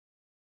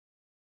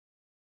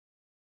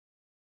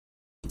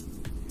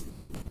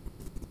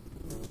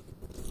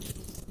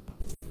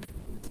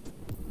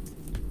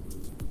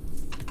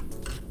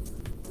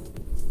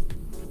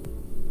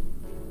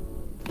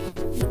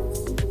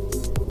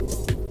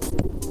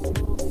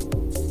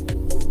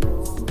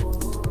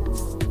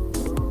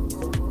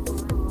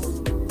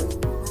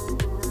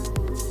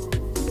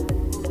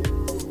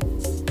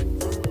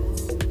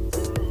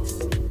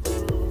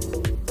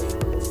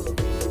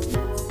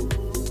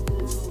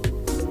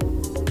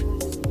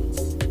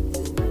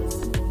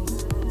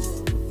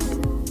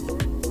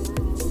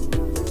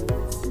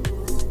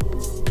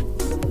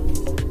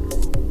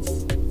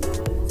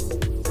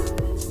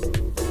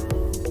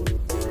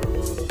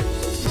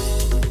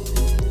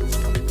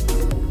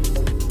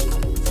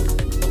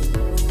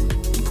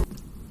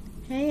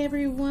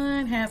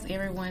How's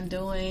everyone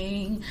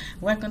doing?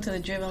 Welcome to the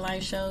Driven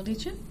Life Show.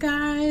 Did you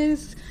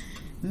guys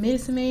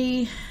miss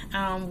me?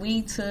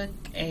 We took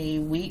a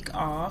week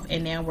off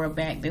and now we're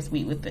back this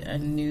week with a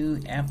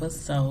new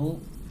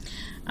episode.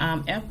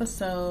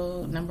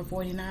 Episode number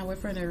 49. We're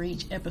going to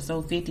reach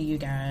episode 50, you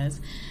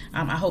guys.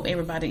 I hope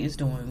everybody is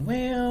doing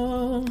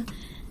well.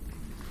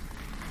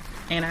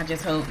 And I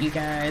just hope you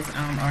guys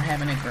are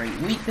having a great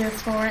week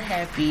this far.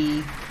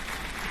 Happy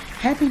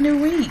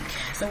new week.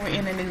 So we're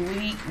in a new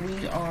week.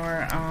 We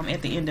are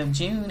at the end of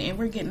June and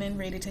we're getting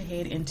ready to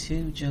head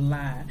into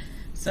July.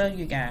 So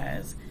you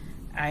guys,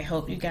 I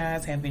hope you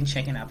guys have been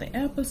checking out the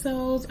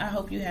episodes. I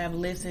hope you have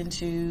listened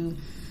to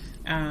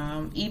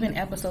even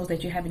episodes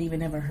that you haven't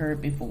even ever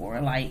heard before,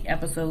 like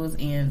episodes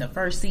in the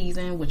first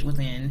season, which was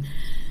in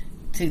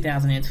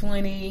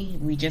 2020.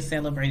 We just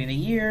celebrated a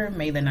year,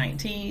 May the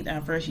 19th,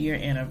 our first year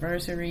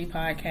anniversary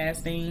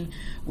podcasting.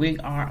 We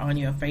are on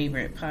your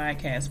favorite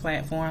podcast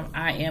platform.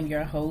 I am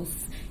your host,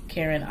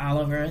 Karen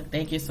Oliver.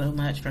 Thank you so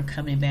much for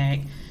coming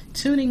back,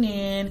 tuning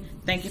in.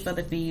 Thank you for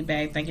the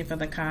feedback. Thank you for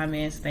the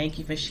comments. Thank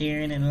you for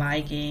sharing and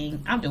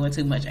liking. I'm doing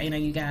too much, ain't I,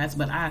 you guys?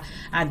 But I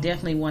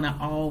definitely want to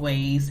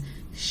always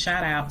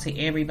shout out to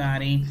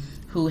everybody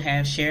who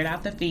have shared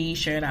out the feed,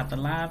 shared out the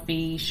live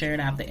feed, shared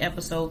out the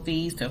episode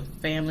feeds to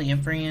family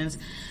and friends.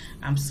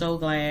 I'm so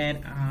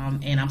glad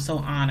and I'm so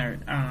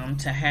honored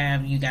to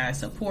have you guys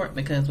support,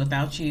 because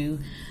without you,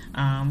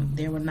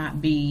 there would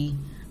not be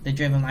the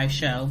Driven Life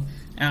Show.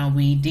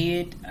 We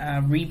did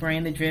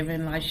rebrand the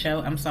Driven Life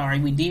Show.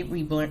 We did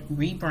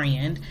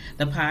rebrand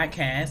the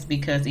podcast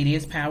because it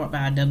is powered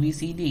by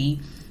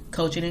WCD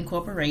Coaching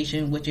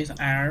Incorporation, which is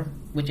our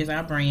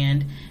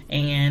brand,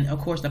 and of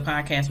course the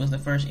podcast was the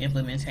first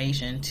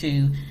implementation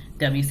to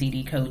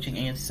WCD Coaching,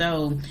 and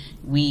so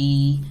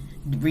we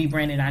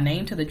rebranded our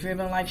name to the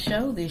Driven Life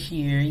Show this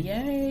year.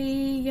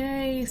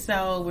 Yay!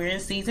 So we're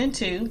in season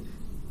 2,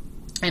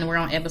 and we're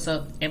on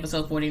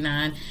episode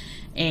 49.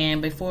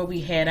 And before we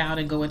head out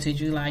and go into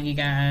July, you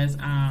guys,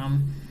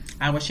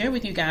 I will share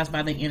with you guys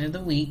by the end of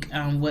the week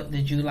what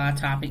the July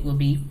topic will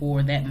be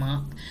for that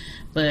month.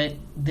 But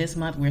this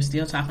month we're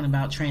still talking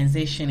about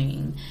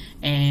transitioning.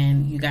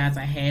 And you guys,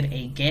 I had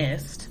a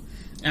guest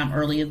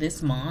earlier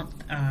this month,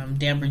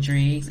 Deborah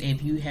Driggs.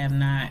 If you have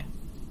not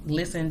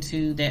listened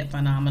to that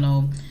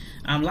phenomenal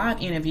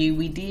live interview,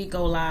 we did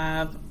go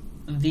live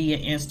via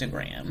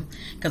Instagram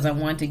because I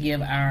wanted to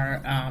give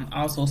our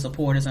also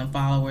supporters and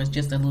followers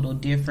just a little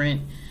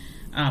different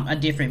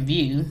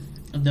view,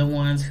 the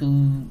ones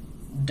who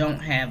don't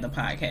have the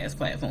podcast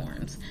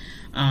platforms.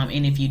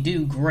 And if you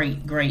do,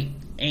 great.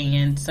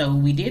 And so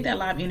we did that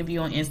live interview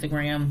on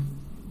Instagram.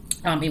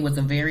 It was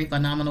a very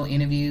phenomenal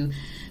interview.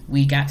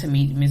 We got to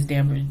meet Miss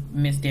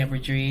Deborah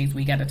Driggs.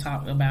 We got to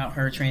talk about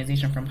her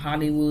transition from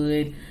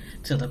Hollywood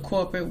to the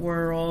corporate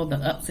world, the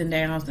ups and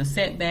downs, the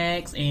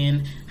setbacks,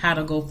 and how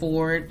to go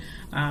forward.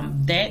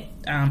 That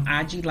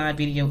IG live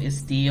video is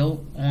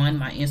still on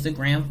my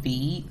Instagram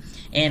feed,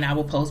 and I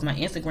will post my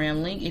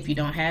Instagram link if you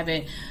don't have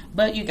it.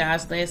 But you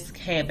guys, let's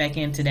head back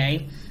in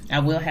today. I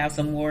will have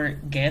some more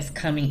guests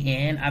coming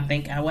in. I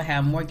think I will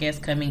have more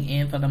guests coming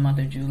in for the month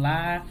of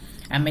July.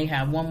 I may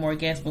have one more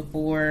guest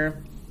before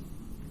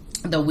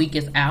the week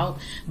is out,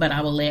 but I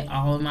will let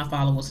all of my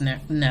followers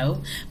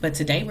know. But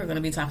today we're going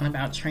to be talking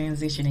about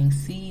transitioning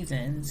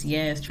seasons.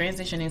 Yes,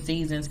 transitioning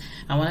seasons.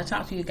 I want to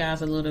talk to you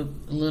guys a little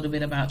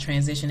bit about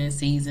transitioning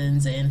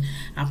seasons, and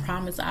I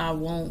promise I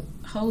won't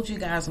hold you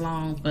guys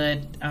long, but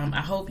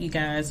I hope you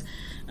guys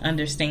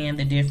understand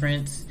the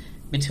difference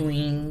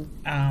between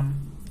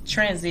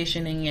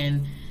transitioning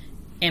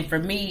and for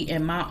me,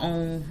 in my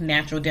own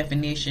natural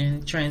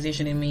definition,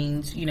 transitioning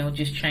means,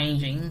 just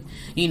changing.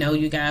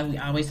 You guys, we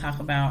always talk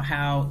about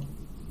how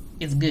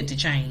it's good to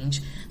change.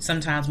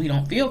 Sometimes we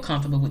don't feel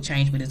comfortable with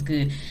change, but it's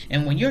good.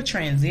 And when you're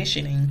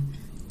transitioning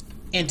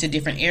into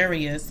different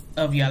areas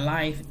of your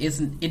life,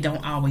 it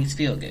don't always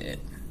feel good.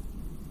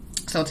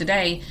 So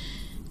today,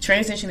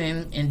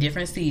 transitioning in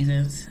different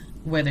seasons,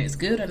 whether it's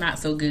good or not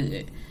so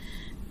good,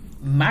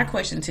 my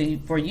question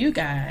for you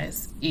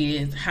guys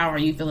is, how are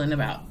you feeling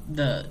about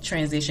the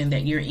transition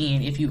that you're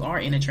in, if you are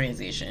in a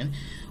transition,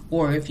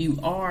 or if you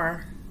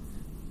are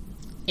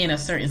in a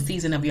certain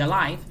season of your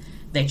life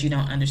that you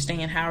don't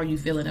understand? How are you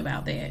feeling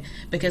about that?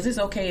 Because it's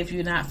okay if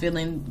you're not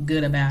feeling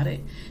good about it.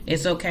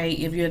 It's okay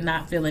if you're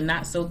not feeling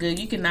not so good.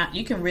 You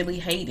can really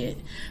hate it,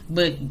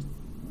 but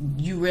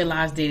you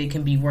realize that it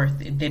can be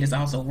worth it, that it's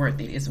also worth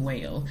it as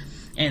well.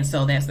 And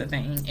so that's the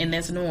thing, and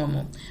that's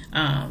normal.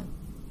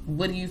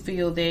 What do you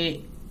feel that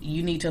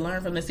you need to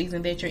learn from the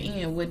season that you're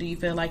in? What do you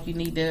feel like you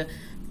need to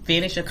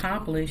finish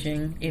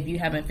accomplishing, if you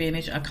haven't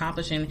finished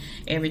accomplishing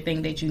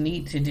everything that you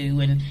need to do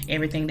and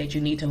everything that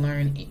you need to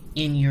learn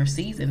in your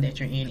season that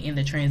you're in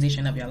the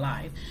transition of your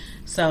life?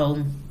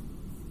 So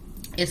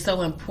it's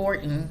so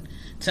important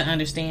to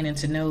understand and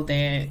to know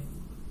that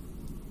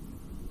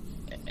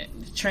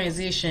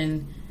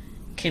transition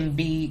can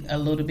be a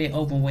little bit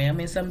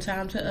overwhelming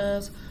sometimes to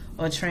us,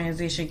 or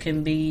transition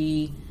can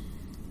be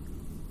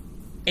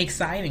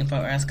exciting for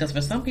us, because for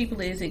some people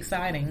it's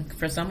exciting,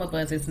 for some of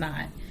us it's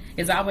not.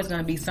 It's always going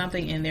to be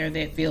something in there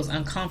that feels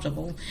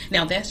uncomfortable.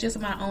 Now, that's just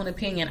my own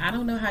opinion. I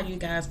don't know how you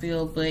guys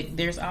feel, but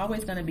there's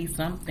always going to be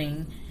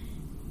something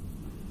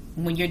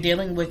when you're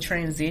dealing with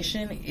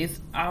transition. It's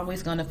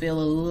always going to feel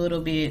a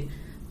little bit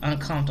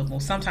uncomfortable.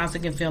 Sometimes it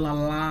can feel a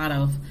lot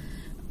of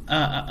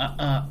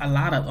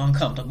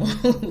uncomfortable.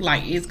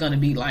 Like, it's going to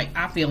be like,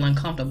 I feel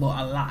uncomfortable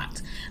a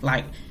lot.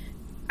 Like,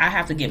 I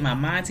have to get my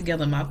mind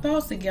together, my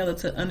thoughts together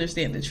to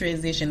understand the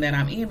transition that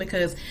I'm in,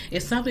 because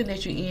it's something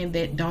that you're in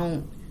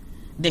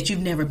that you've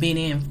never been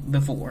in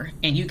before.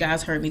 And you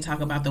guys heard me talk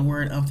about the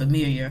word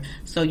unfamiliar.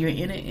 So you're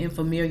in an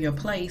unfamiliar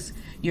place,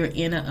 you're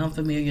in an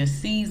unfamiliar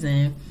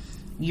season,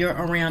 you're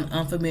around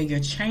unfamiliar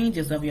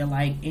changes of your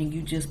life, and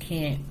you just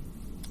can't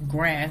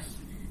grasp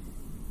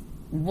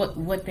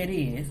what that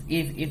is,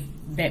 if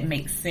that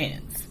makes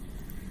sense.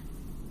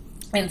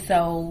 And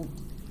so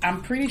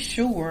I'm pretty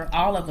sure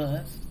all of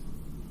us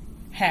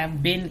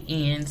have been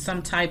in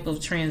some type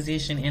of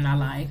transition in our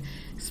life,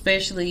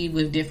 especially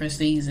with different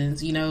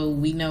seasons. You know,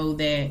 we know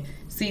that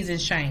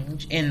seasons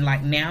change, and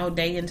like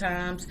nowadays in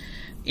times,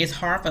 it's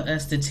hard for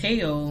us to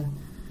tell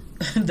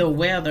the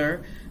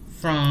weather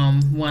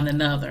from one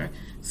another.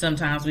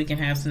 Sometimes we can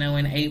have snow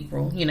in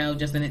April, you know,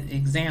 just an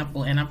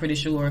example. And I'm pretty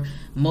sure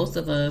most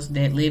of us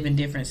that live in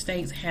different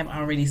states have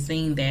already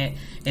seen that.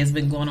 It's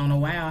been going on a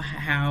while,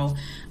 how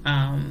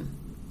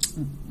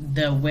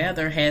the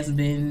weather has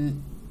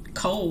been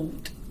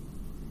cold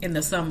in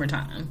the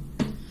summertime.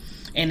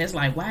 And it's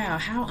like, wow,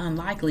 how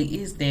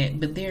unlikely is that?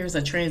 But there's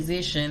a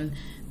transition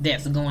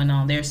that's going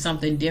on. There's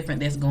something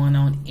different that's going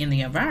on in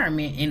the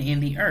environment and in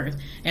the earth.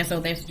 And so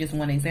that's just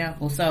one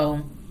example.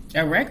 So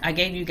I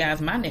gave you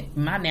guys my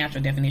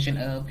natural definition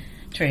of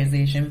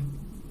transition.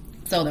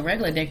 So the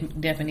regular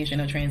definition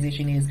of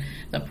transition is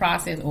the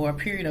process or a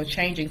period of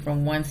changing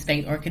from one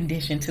state or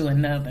condition to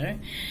another.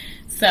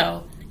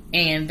 So,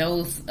 and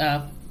those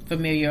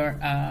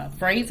familiar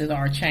phrases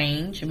are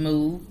change,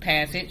 move,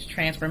 passage,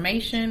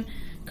 transformation,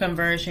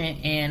 conversion,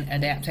 and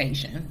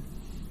adaptation,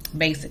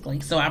 basically.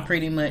 So I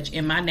pretty much,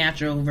 in my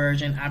natural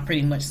version, I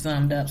pretty much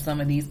summed up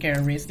some of these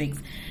characteristics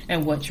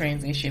and what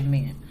transition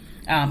meant.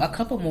 A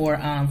couple more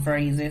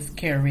phrases,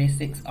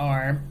 characteristics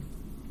are,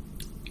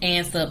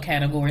 and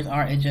subcategories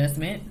are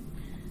adjustment,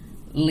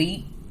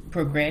 leap,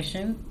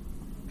 progression,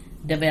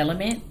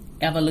 development,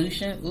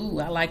 evolution. Ooh,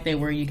 I like that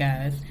word, you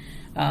guys.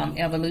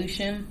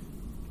 Evolution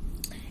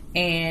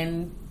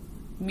and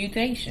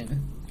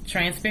mutation,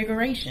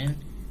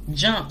 transfiguration,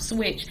 jump,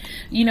 switch.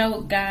 You know,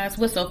 guys,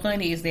 what's so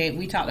funny is that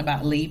we talked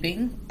about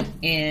leaping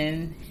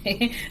in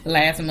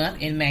last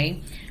month in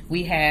May.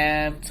 We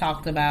have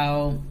talked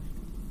about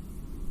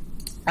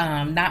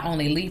not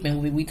only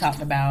leaping, we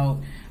talked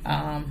about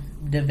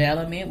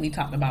development, we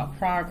talked about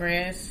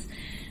progress,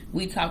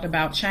 we talked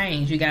about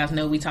change. You guys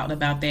know we talked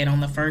about that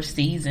on the first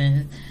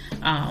season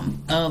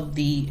of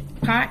the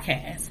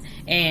podcast.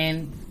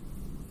 And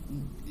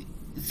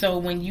so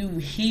when you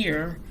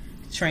hear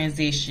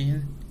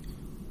transition,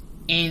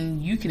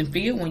 and you can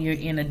feel when you're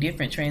in a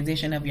different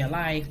transition of your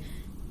life,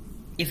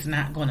 it's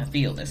not going to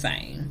feel the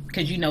same,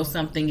 because you know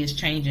something is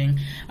changing.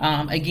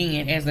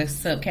 Again, as a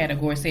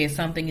subcategory says,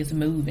 something is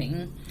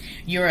moving.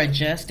 You're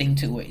adjusting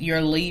to it.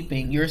 You're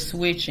leaping. You're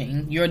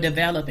switching. You're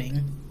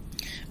developing.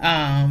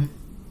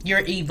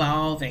 You're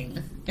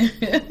evolving.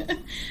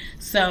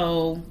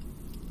 So,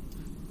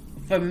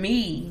 for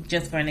me,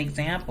 just for an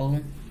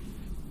example,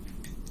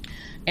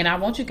 and I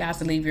want you guys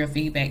to leave your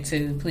feedback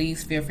too.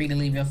 Please feel free to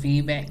leave your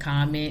feedback,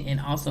 comment,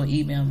 and also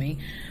email me.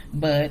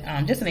 But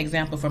just an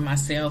example for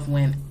myself,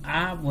 when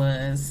I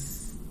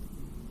was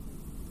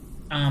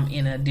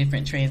in a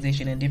different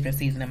transition, a different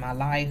season in my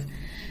life,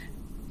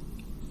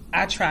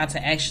 I tried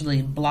to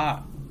actually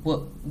block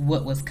what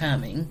was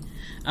coming.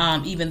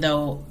 Even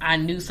though I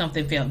knew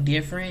something felt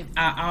different,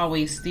 I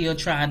always still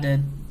tried to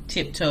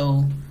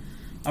tiptoe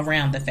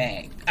around the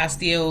fact. I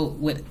still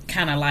would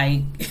kind of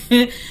like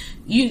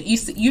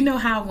you know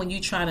how when you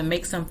try to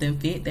make something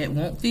fit that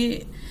won't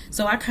fit.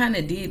 So I kind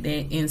of did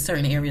that in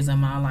certain areas of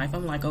my life.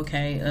 I'm like,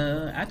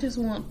 okay, I just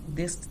want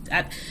this.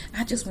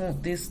 I just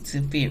want this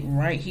to fit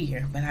right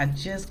here, but I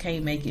just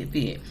can't make it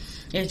fit.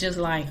 It's just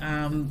like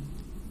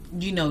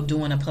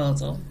doing a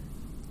puzzle,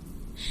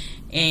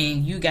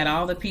 and you got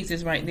all the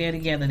pieces right there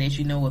together that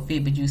you know will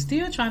fit, but you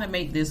still trying to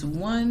make this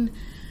one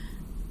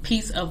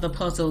piece of the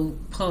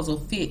puzzle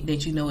fit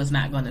that you know is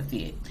not going to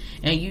fit.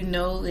 And you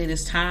know that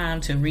it's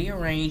time to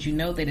rearrange. You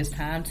know that it's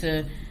time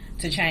to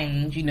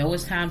change. You know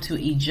it's time to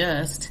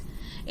adjust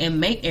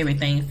and make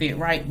everything fit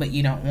right, but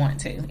you don't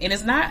want to. And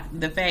it's not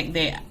the fact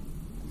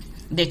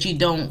that you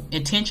don't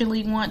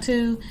intentionally want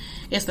to.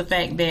 It's the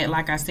fact that,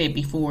 like I said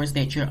before, is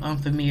that you're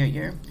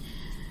unfamiliar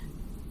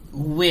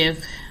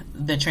with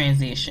the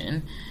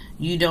transition.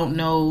 You don't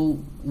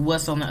know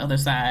what's on the other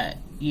side.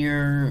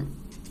 You're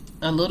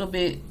a little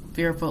bit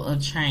fearful of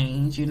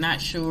change. You're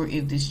not sure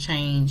if this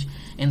change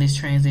and this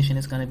transition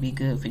is going to be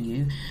good for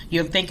you.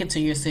 You're thinking to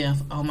yourself,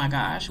 oh my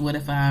gosh, what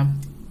if I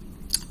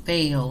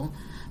fail,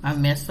 I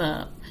mess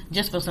up?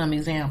 Just for some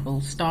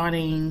examples,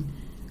 starting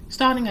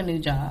a new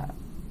job.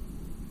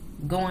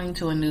 going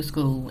to a new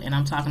school, and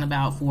I'm talking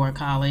about for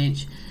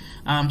college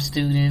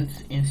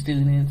students,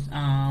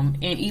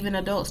 and even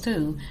adults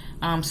too,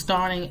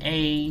 starting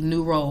a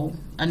new role,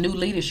 a new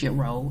leadership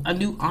role, a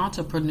new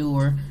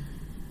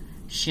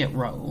entrepreneurship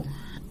role.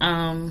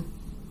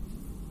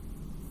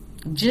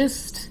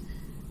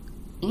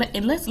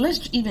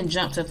 Let's even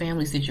jump to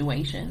family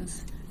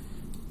situations.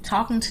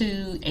 Talking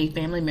to a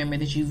family member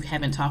that you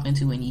haven't talked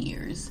to in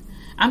years.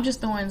 I'm just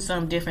throwing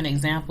some different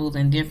examples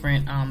and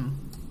different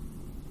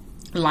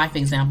life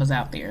examples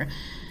out there.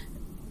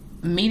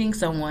 Meeting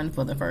someone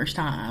for the first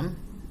time,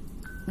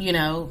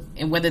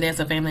 and whether that's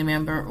a family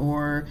member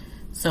or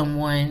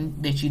someone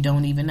that you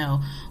don't even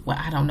know. Well,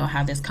 I don't know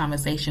how this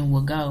conversation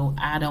will go.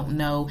 I don't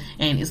know.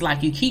 And it's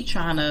like you keep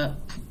trying to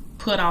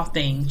put off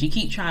things. You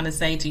keep trying to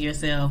say to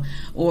yourself,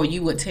 or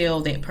you would tell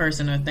that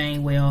person or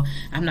thing, well,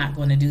 I'm not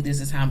going to do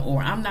this time,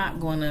 or I'm not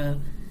going to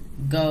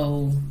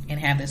go and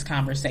have this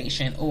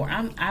conversation, or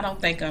I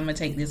don't think I'm going to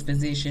take this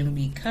position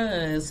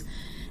because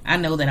I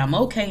know that I'm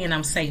okay and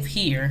I'm safe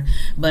here,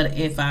 but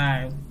if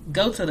I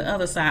go to the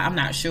other side, I'm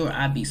not sure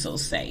I'd be so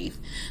safe.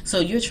 So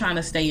you're trying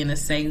to stay in a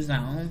safe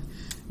zone,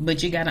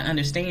 but you got to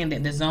understand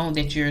that the zone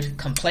that you're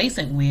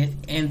complacent with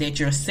and that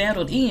you're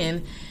settled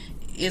in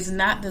is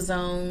not the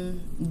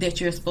zone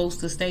that you're supposed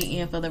to stay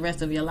in for the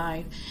rest of your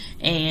life.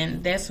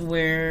 And that's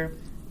where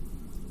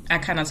I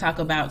kind of talk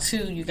about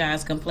too, you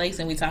guys,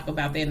 complacent. We talk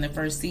about that in the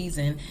first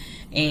season,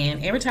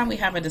 and every time we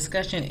have a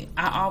discussion,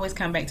 I always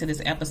come back to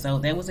this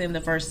episode that was in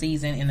the first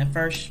season, in the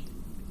first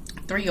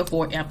 3 or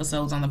 4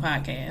 episodes on the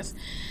podcast.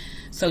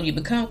 So you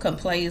become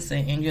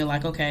complacent and you're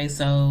like, okay,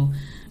 so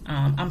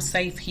I'm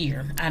safe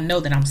here. I know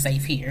that I'm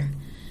safe here,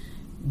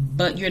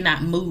 but you're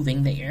not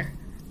moving there.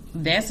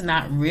 That's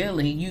not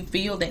really, you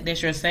feel that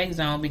that's your safe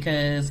zone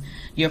because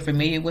you're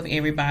familiar with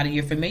everybody,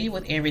 you're familiar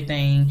with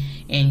everything,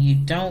 and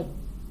you're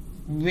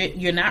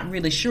not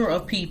really sure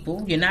of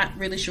people, you're not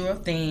really sure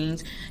of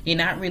things, you're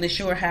not really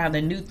sure how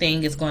the new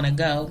thing is going to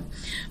go.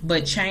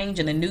 But change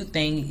and the new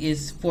thing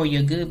is for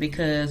your good,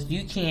 because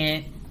you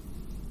can't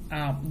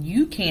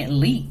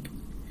leap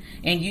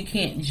and you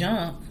can't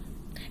jump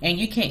and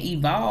you can't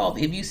evolve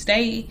if you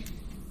stay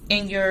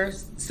in your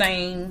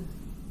same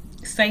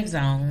safe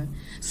zone.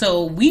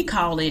 So we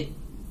call it,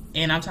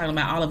 and I'm talking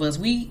about all of us,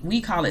 we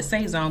call it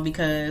safe zone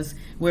because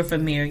we're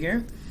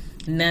familiar.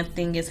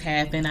 Nothing has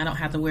happened. I don't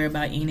have to worry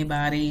about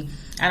anybody.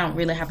 I don't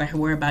really have to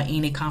worry about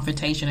any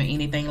confrontation or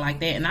anything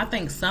like that. And I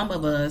think some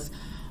of us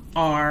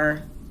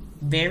are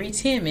very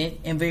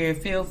timid and very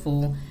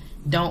fearful.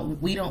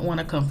 We don't want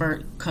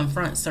to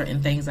confront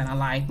certain things in our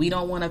life. We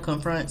don't want to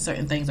confront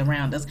certain things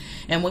around us.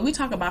 And when we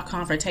talk about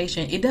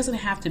confrontation, it doesn't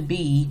have to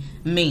be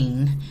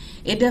mean.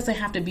 It doesn't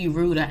have to be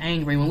rude or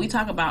angry. When we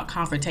talk about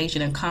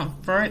confrontation and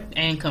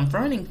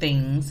confronting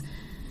things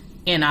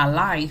in our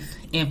life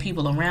and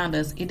people around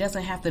us, it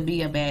doesn't have to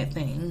be a bad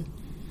thing.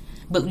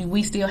 But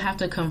we still have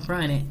to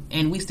confront it,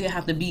 and we still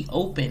have to be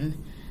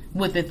open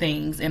with the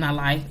things in our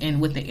life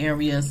and with the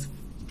areas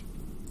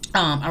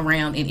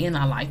around and in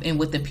our life, and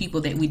with the people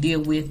that we deal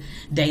with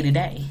day to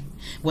day,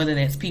 whether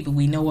that's people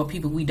we know or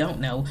people we don't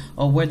know,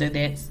 or whether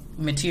that's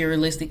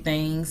materialistic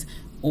things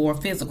or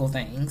physical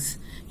things,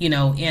 in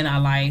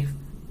our life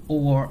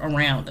or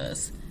around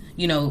us.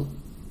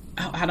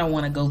 I don't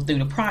want to go through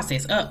the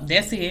process.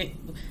 That's it.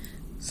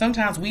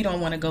 Sometimes we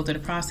don't want to go through the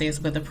process,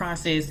 but the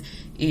process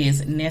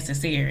is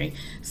necessary.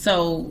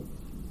 So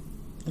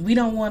we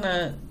don't want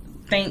to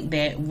think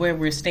that where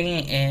we're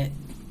staying at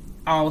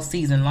all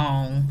season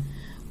long,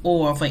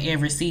 or for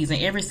every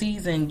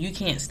season you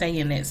can't stay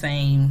in that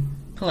same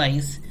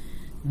place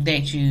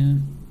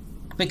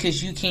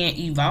because you can't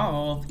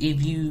evolve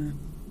if you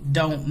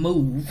don't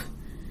move.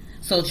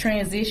 So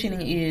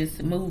transitioning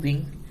is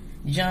moving,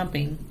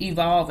 jumping,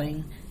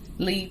 evolving,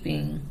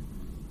 leaping,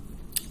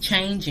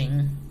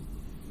 changing,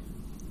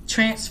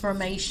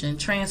 transformation,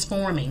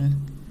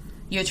 transforming.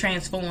 You're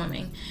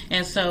transforming.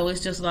 And so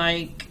it's just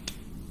like,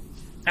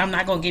 I'm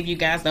not going to give you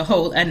guys the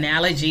whole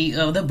analogy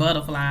of the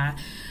butterfly,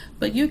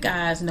 but you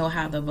guys know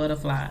how the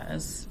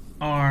butterflies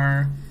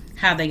are,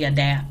 how they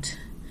adapt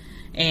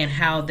and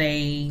how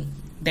they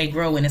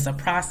grow, and it's a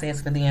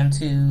process for them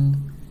to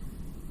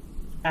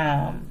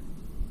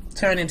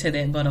turn into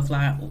that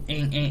butterfly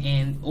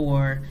and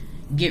or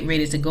get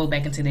ready to go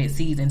back into that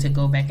season, to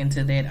go back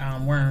into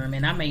that worm.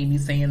 And I may be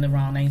saying the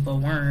wrong name for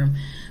worm,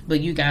 but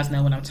you guys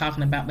know what I'm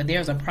talking about. But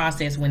there's a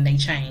process when they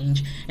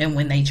change and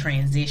when they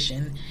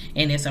transition,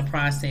 and it's a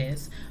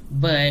process.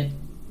 But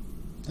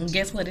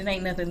guess what? It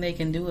ain't nothing they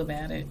can do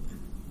about it,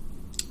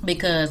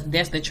 because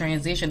that's the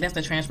transition, that's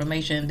the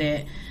transformation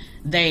that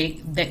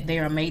they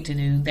are made to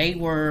do. They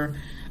were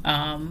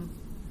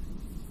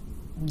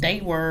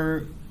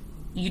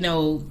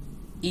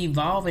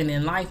evolving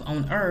in life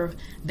on earth.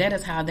 That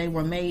is how they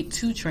were made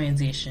to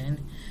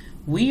transition.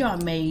 We are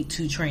made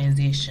to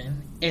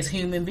transition as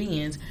human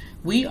beings.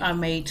 We are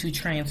made to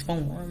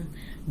transform.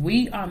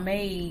 We are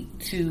made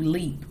to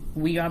leap.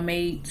 We are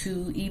made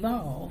to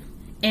evolve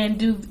and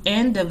do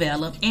and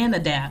develop and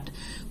adapt.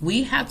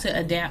 We have to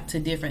adapt to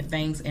different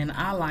things in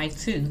our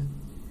life too.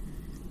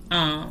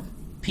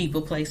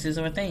 people, places,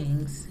 or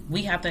things.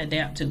 We have to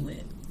adapt to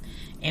it.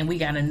 And we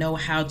got to know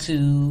how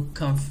to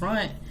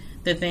confront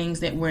the things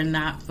that we're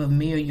not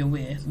familiar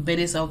with. But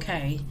it's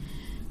okay,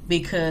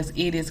 because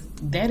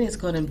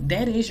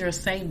that is your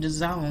safe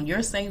zone.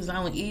 Your safe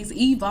zone is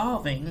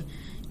evolving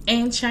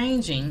and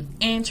changing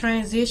and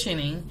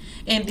transitioning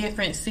in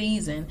different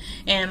seasons.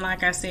 And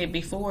like I said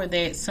before,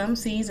 that some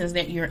seasons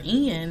that you're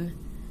in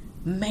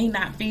may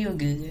not feel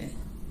good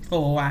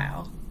for a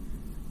while.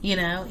 You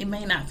know, it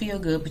may not feel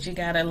good, but you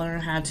got to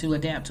learn how to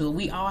adapt to it.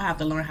 We all have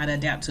to learn how to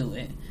adapt to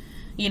it.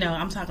 You know,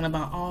 I'm talking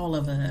about all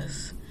of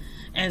us.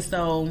 And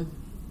so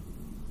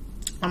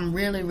I'm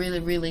really, really,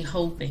 really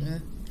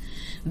hoping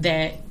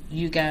that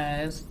you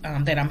guys,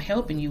 that I'm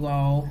helping you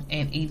all,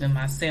 and even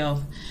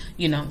myself,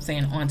 you know what I'm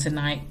saying, on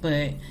tonight.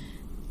 But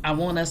I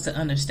want us to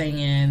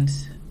understand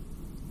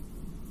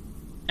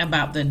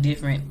about the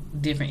different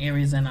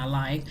areas in our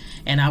life.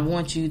 And I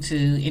want you to,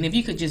 and if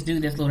you could just do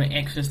this little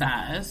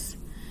exercise,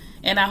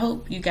 and I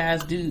hope you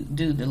guys do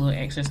the little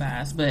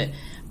exercise, but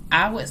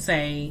I would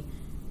say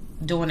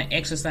doing an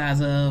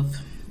exercise of,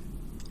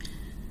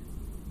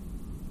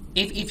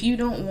 if you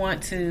don't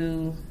want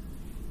to,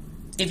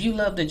 if you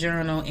love to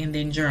journal, and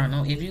then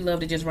journal. If you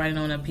love to just write it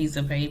on a piece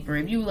of paper.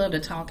 If you love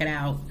to talk it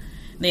out,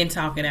 then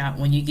talk it out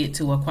when you get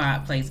to a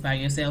quiet place by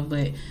yourself.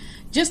 But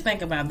just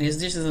think about this.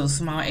 This is a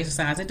small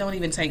exercise. It don't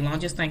even take long.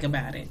 Just think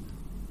about it.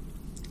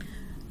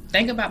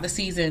 Think about the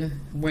season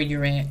where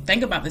you're at.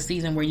 Think about the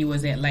season where you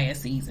was at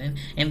last season.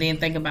 And then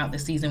think about the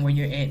season where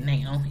you're at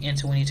now in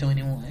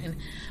 2021.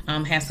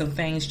 Have some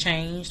things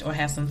changed, or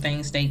have some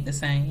things stayed the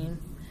same?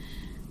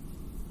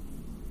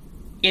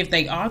 If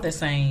they are the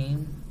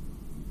same,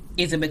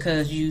 is it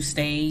because you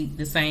stayed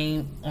the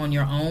same on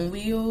your own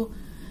will,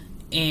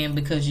 and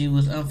because you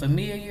was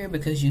unfamiliar,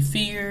 because you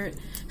feared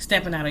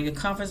stepping out of your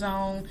comfort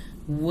zone?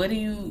 What are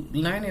you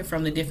learning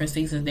from the different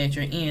seasons that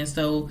you're in?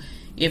 So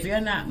if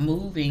you're not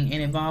moving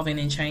and evolving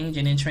and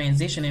changing and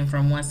transitioning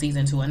from one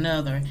season to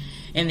another,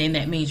 and then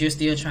that means you're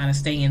still trying to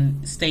stay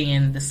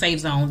in the safe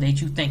zone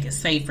that you think is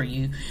safe for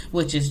you,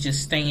 which is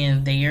just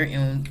staying there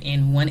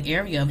in one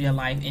area of your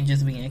life and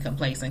just being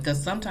complacent.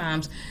 Because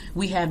sometimes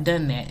we have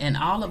done that, and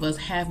all of us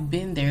have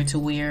been there to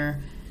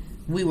where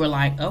we were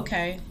like,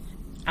 okay,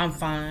 I'm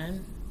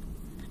fine.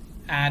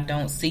 I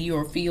don't see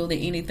or feel that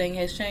anything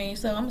has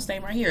changed, so I'm gonna stay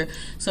right here.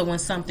 So when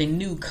something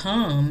new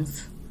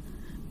comes,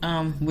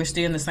 we're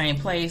still in the same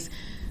place.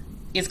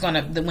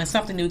 When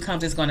something new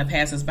comes, it's gonna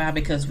pass us by,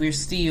 because we're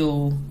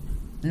still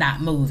not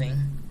moving.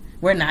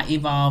 We're not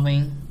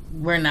evolving.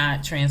 We're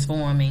not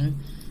transforming.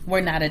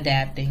 We're not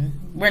adapting.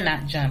 We're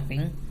not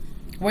jumping.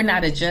 We're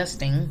not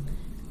adjusting,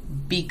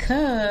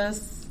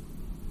 because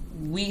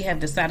we have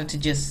decided to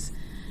just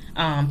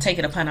take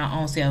it upon our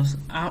own selves.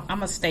 I'm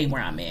gonna stay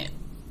where I'm at.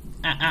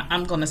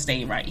 I'm going to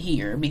stay right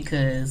here,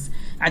 because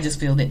I just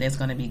feel that that's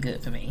going to be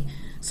good for me.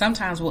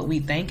 Sometimes what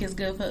we think is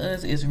good for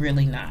us is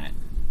really not.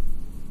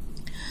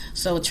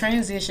 So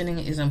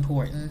transitioning is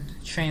important.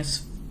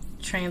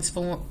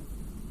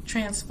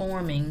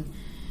 Transforming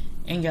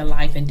in your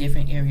life in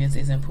different areas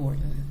is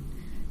important.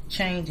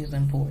 Change is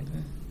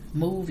important.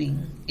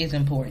 Moving is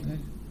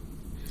important.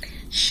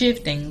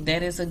 Shifting,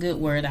 that is a good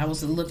word. I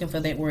was looking for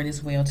that word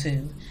as well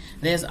too.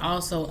 There's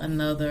also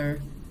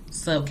another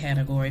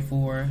subcategory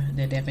for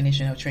the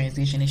definition of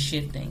transition, is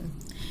shifting.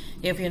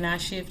 If you're not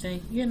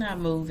shifting, you're not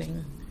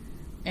moving,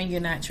 and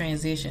you're not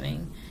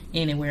transitioning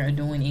anywhere or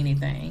doing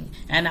anything.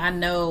 And I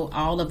know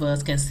all of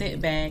us can sit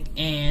back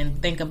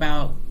and think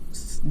about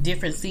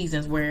different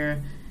seasons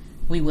where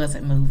we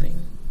wasn't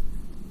moving.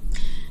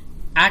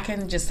 I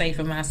can just say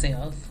for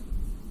myself,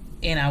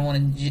 and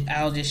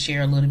I'll just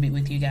share a little bit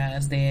with you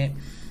guys, that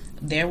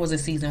there was a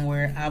season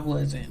where I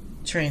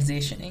wasn't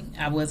transitioning.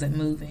 I wasn't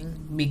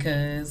moving,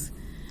 because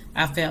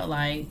I felt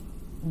like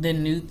the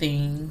new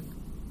thing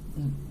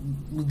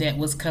that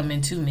was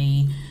coming to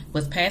me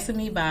was passing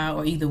me by,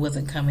 or either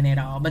wasn't coming at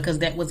all, because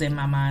that was in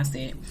my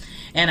mindset.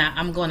 And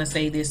I'm going to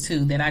say this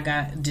too, that I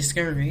got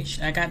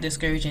discouraged. I got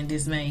discouraged and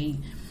dismayed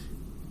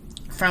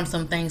from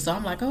some things. So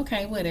I'm like,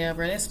 okay,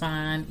 whatever, that's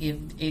fine.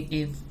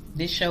 If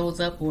this shows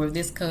up, or if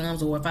this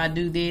comes, or if I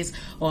do this,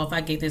 or if I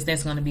get this,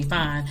 that's going to be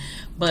fine.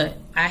 But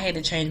I had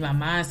to change my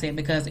mindset,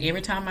 because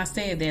every time I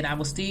said that, I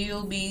would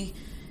still be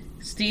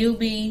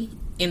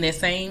in that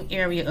same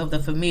area of the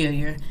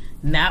familiar,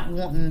 not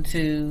wanting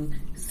to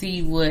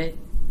see what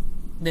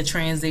the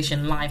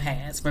transition life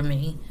has for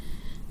me.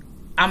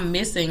 I'm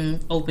missing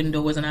open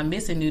doors, and I'm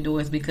missing new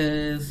doors,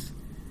 because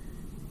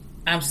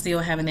I'm still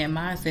having that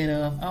mindset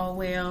of, oh,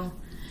 well,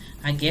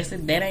 I guess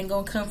that ain't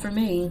gonna come for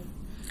me.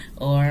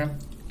 Or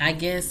I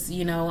guess,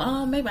 maybe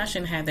I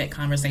shouldn't have that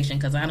conversation,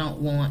 because I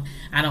don't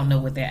know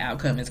what that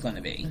outcome is going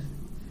to be.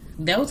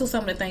 Those are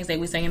some of the things that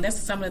we're saying. That's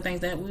some of the things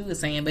that we were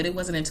saying. But it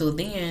wasn't until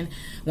then,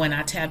 when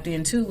I tapped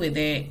into it,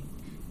 that,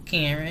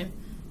 Karen,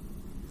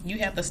 you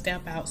have to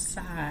step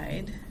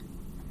outside.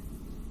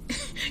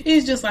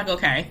 It's just like,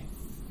 okay,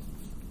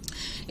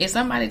 if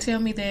somebody tell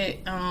me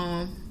that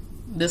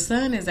the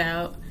sun is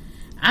out,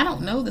 I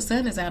don't know the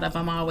sun is out if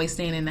I'm always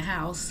staying in the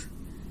house.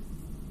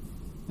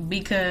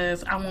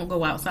 because I won't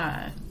go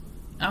outside.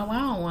 Oh, I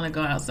don't want to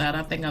go outside.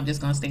 I think I'm just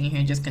going to stay in here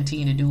and just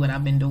continue to do what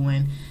I've been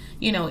doing,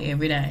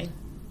 every day.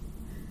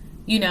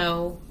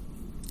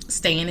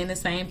 Staying in the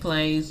same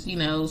place,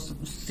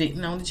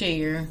 sitting on the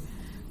chair,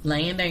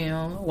 laying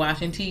down,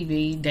 watching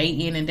TV, day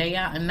in and day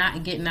out, and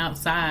not getting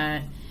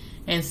outside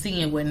and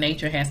seeing what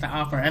nature has to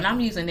offer. And I'm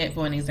using that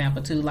for an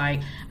example too.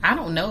 Like, I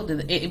don't know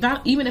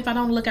that even if I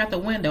don't look out the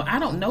window, I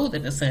don't know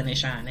that the sun is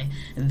shining.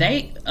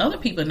 Other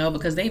people know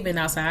because they've been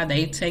outside.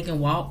 They've taken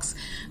walks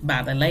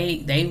by the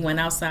lake. They went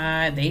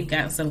outside. They've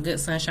got some good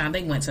sunshine.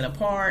 They went to the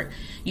park,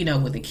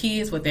 with the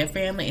kids, with their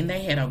family, and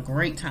they had a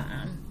great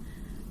time.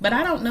 But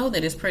I don't know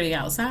that it's pretty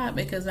outside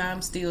because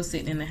I'm still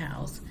sitting in the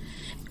house.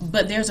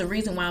 But there's a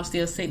reason why I'm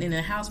still sitting in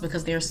the house,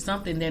 because there's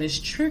something that is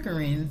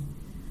triggering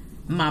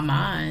my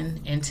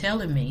mind and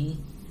telling me,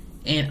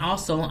 and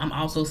I'm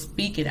also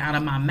speaking out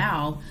of my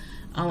mouth,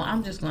 oh,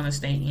 I'm just going to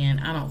stay in.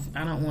 I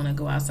don't want to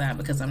go outside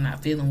because I'm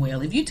not feeling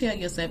well. If you tell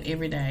yourself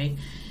every day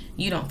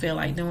you don't feel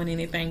like doing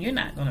anything, you're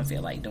not going to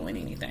feel like doing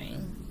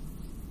anything.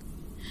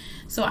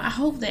 So I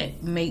hope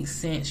that makes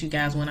sense, you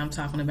guys, when I'm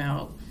talking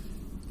about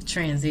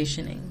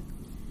transitioning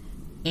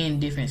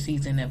in different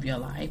seasons of your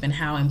life, and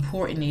how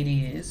important it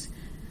is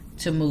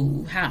to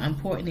move, how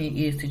important it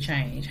is to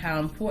change, how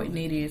important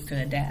it is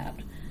to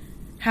adapt,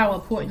 how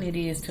important it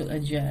is to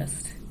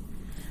adjust.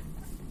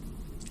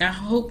 I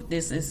hope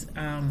this is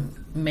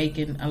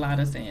making a lot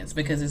of sense,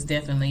 because it's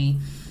definitely,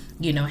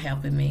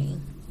 helping me.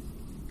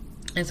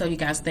 And so, you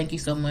guys, thank you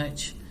so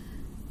much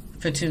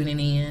for tuning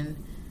in.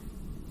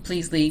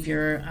 Please leave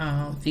your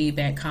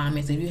feedback,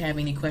 comments. If you have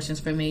any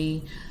questions for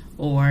me,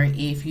 or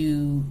if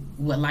you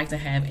would like to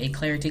have a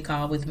clarity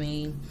call with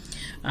me,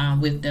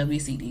 with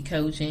WCD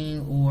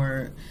Coaching,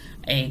 or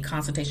a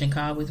consultation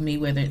call with me,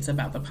 whether it's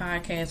about the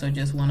podcast or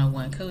just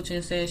one-on-one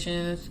coaching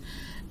sessions,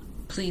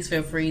 please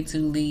feel free to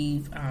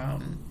leave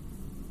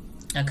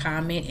a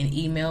comment and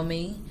email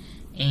me,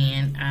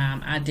 and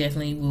I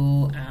definitely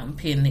will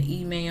pin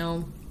the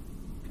email.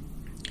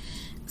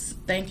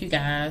 Thank you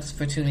guys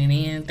for tuning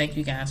in. Thank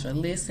you guys for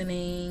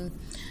listening.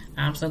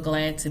 I'm so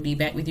glad to be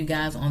back with you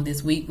guys on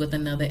this week with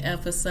another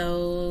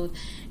episode,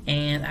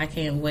 and I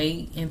can't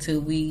wait until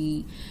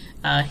we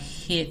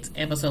hit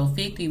episode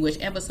 50, which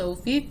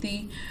episode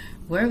 50,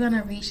 we're going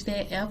to reach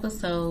that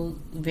episode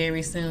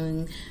very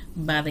soon,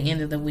 by the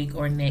end of the week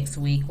or next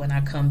week, when I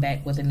come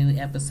back with a new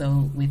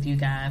episode with you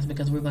guys,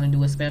 because we're going to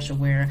do a special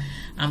where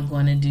I'm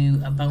going to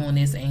do a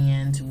bonus,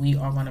 and we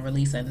are going to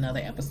release another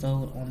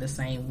episode on the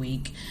same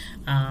week.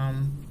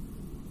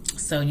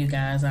 So you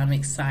guys, I'm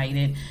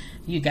excited.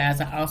 You guys,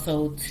 I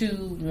also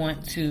too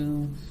want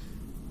to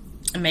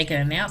make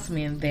an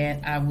announcement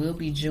that I will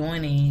be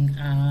joining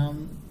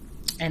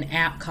an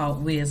app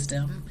called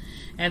Wisdom,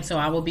 and so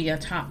I will be a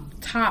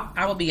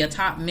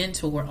top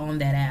mentor on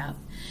that app,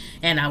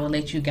 and I will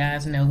let you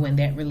guys know when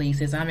that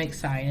releases. I'm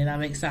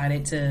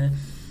excited to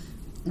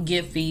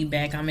give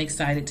feedback. I'm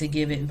excited to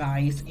give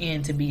advice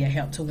and to be a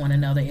help to one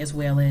another, as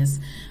well as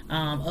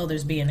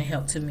others being a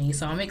help to me.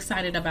 So I'm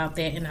excited about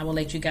that, and I will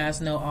let you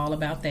guys know all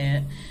about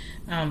that.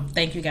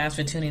 Thank you guys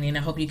for tuning in.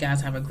 I hope you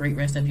guys have a great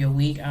rest of your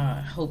week.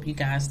 I hope you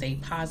guys stay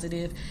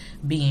positive,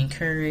 be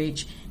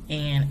encouraged,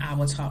 and I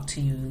will talk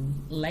to you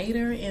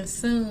later and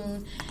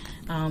soon,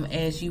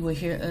 as you will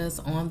hear us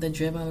on the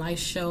Driven Life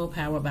Show,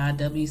 powered by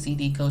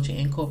WCD Coaching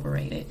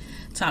Incorporated.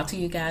 Talk to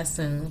you guys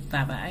soon.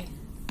 Bye-bye.